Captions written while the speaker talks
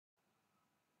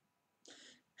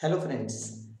Hello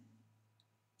friends,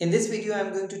 in this video I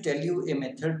am going to tell you a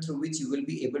method through which you will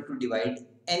be able to divide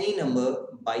any number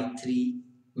by 3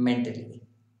 mentally.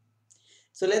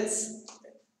 So let's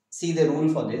see the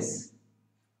rule for this.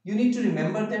 You need to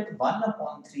remember that 1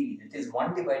 upon 3, that is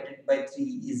 1 divided by 3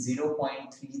 is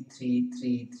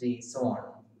 0.3333 so on.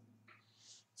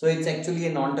 So it's actually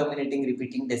a non-terminating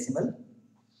repeating decimal.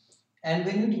 And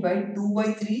when you divide 2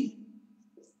 by 3,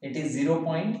 it is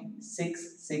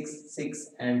 0.666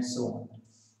 and so on.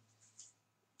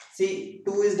 See,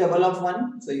 2 is double of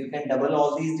 1, so you can double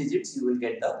all these digits, you will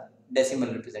get the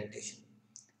decimal representation.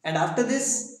 And after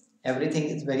this, everything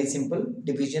is very simple.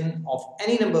 Division of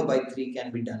any number by 3 can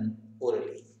be done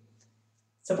orally.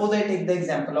 Suppose I take the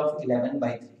example of 11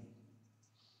 by 3.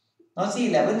 Now see,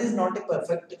 11 is not a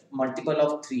perfect multiple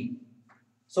of 3.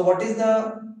 So what is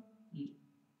the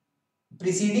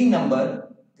preceding number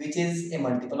which is a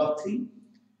multiple of 3?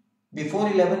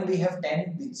 Before 11 we have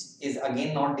 10, which is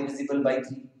again not divisible by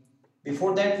 3.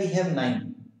 Before that we have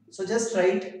 9. So just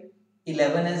write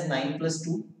 11 as 9 plus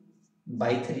 2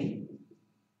 by 3.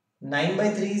 9 by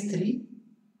 3 is 3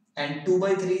 and 2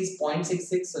 by 3 is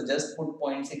 0.66. So just put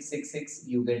 0.666,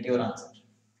 you get your answer.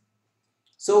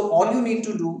 So all you need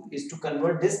to do is to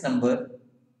convert this number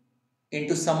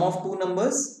into sum of two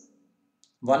numbers,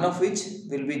 one of which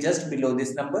will be just below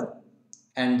this number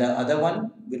and the other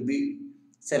one will be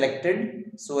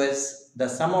selected so as the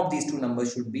sum of these two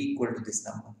numbers should be equal to this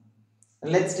number.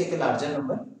 Let's take a larger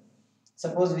number.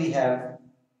 Suppose we have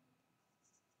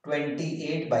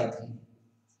 28 by 3.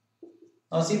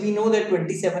 Now see, we know that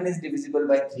 27 is divisible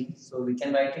by 3. So we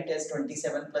can write it as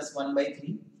 27 plus 1 by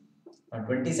 3. Now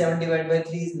 27 divided by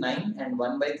 3 is 9 and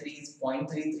 1 by 3 is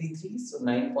 0.333. So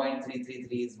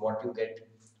 9.333 is what you get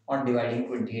on dividing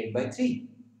 28 by 3.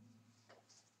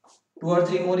 2 or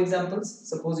 3 more examples.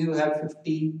 Suppose you have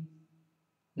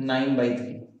 59 by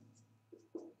 3.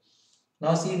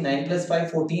 Now see, 9 plus 5,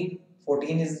 14.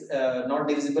 14 is not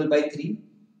divisible by 3.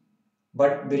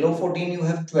 But below 14 you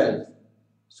have 12.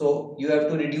 So you have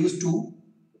to reduce 2.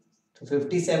 So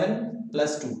 57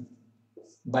 plus 2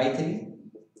 by 3.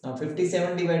 Now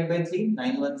 57 divided by 3.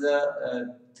 9 ones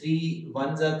are 3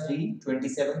 ones are 3.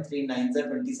 27. 3 nines are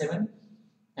 27.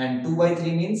 And 2 by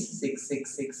 3 means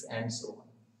 666 and so on.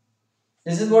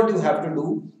 This is what you have to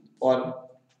do for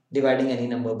dividing any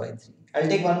number by 3. I'll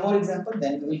take one more example,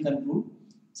 then we will conclude.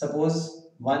 Suppose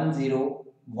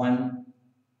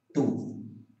 1012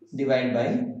 divide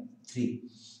by 3.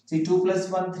 See, 2 plus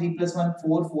 1, 3 plus 1,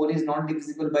 4. 4 is not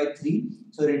divisible by 3.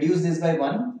 So reduce this by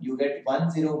 1. You get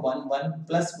 1011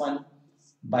 plus 1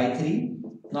 by 3.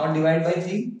 Now divide by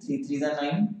 3. 3 3s are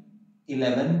 9.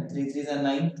 11. 3 3s are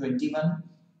 9. 21.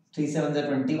 3 7s are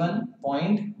 21.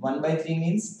 Point 1 by 3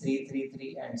 means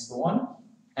 333 and so on.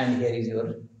 And here is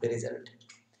your result.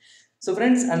 So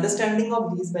friends, understanding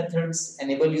of these methods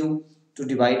enable you to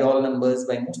divide all numbers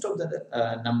by most of the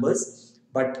numbers,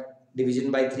 but division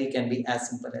by 3 can be as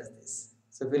simple as this.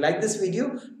 So if you like this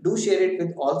video, do share it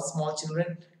with all small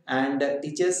children, and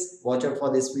teachers, watch out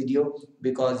for this video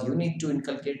because you need to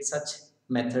inculcate such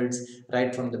methods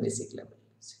right from the basic level.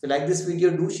 So if you like this video,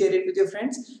 do share it with your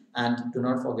friends and do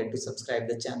not forget to subscribe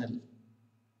the channel.